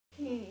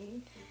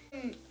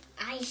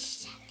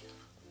eyeshadow.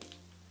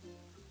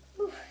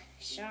 Whew,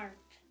 sharp.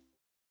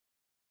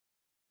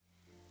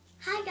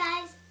 Hi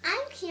guys, I'm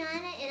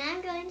Kiana and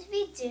I'm going to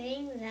be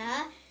doing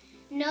the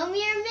No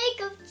Mirror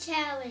Makeup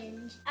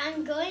Challenge.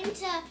 I'm going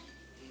to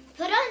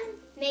put on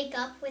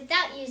makeup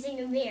without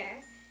using a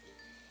mirror.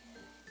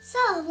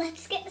 So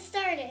let's get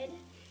started.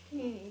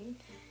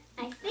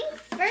 I think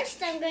first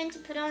I'm going to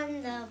put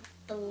on the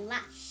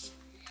blush.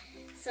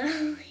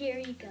 So here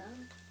you go.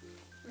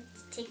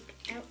 Let's take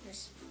out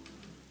this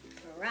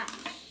brush.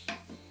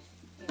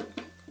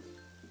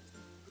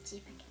 Let's see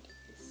if I can do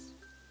this.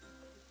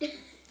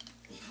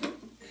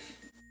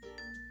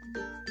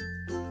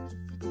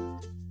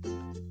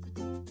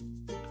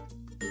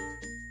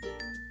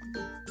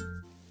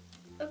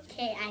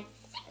 Okay, I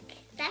think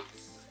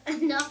that's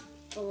enough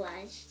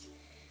blush.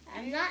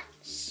 I'm not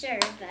sure,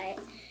 but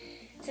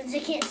since I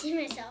can't see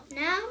myself.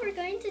 Now we're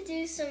going to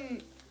do some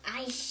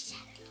eyeshadow.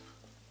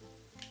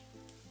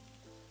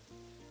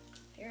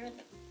 Here are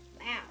the,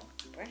 wow,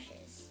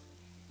 brushes.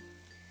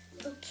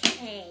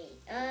 Okay,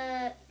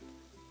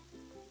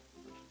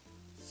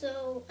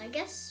 so I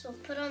guess we'll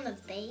put on the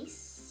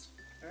base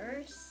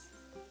first.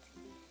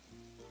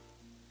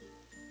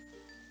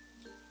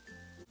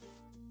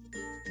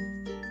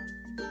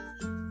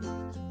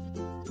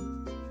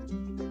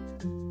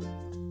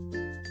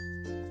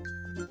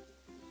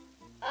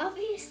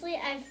 Obviously,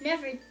 I've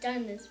never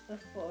done this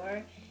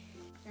before.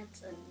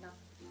 That's enough.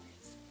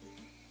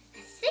 I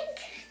think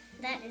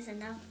that is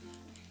enough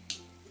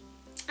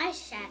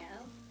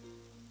eyeshadow.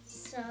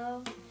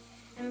 So,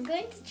 I'm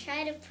going to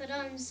try to put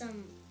on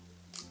some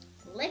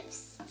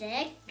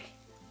lipstick.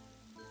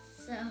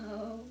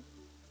 So,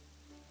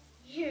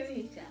 here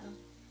we go.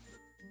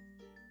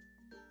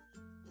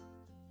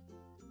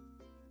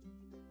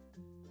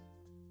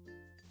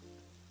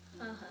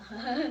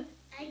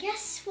 I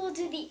guess we'll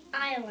do the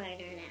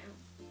eyeliner now.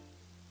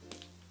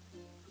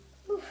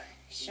 Whew,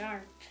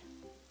 sharp.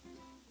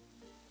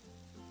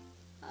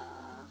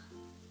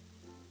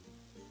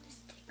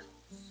 This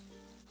tickles.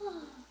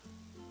 Oh,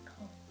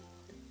 cold.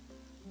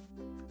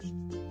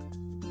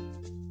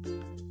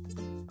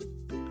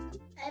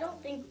 I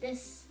don't think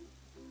this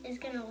is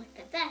gonna look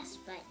the best,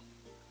 but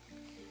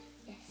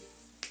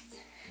yes.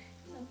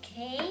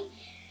 Okay.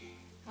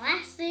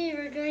 Lastly,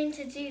 we're going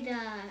to do the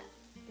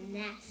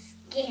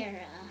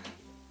mascara.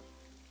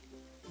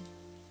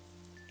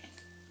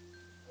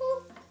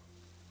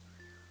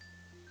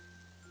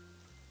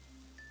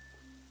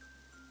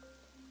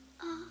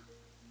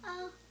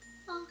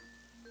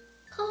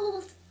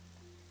 Cold.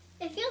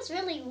 It feels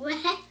really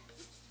wet.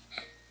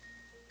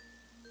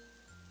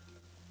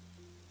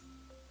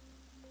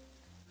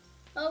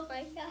 Oh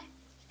my god.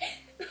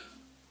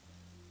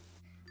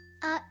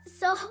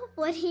 So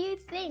what do you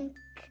think?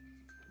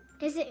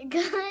 Is it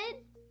good?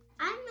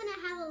 I'm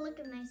gonna have a look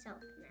at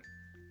myself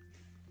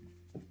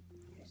now.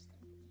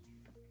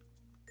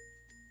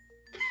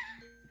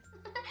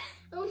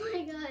 Oh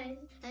my gosh.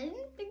 I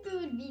didn't think it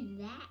would be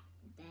that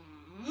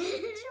bad.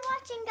 Thanks for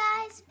watching,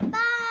 guys.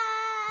 Bye.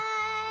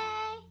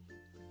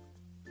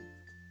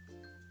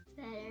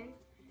 Better.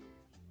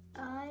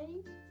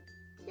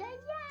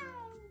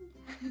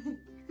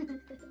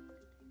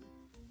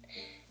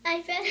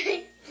 I bet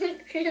I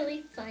look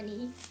really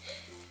funny.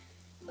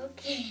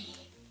 Okay.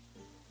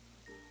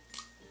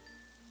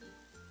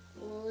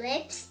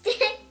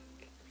 Lipstick,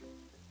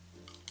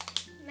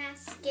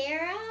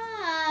 mascara,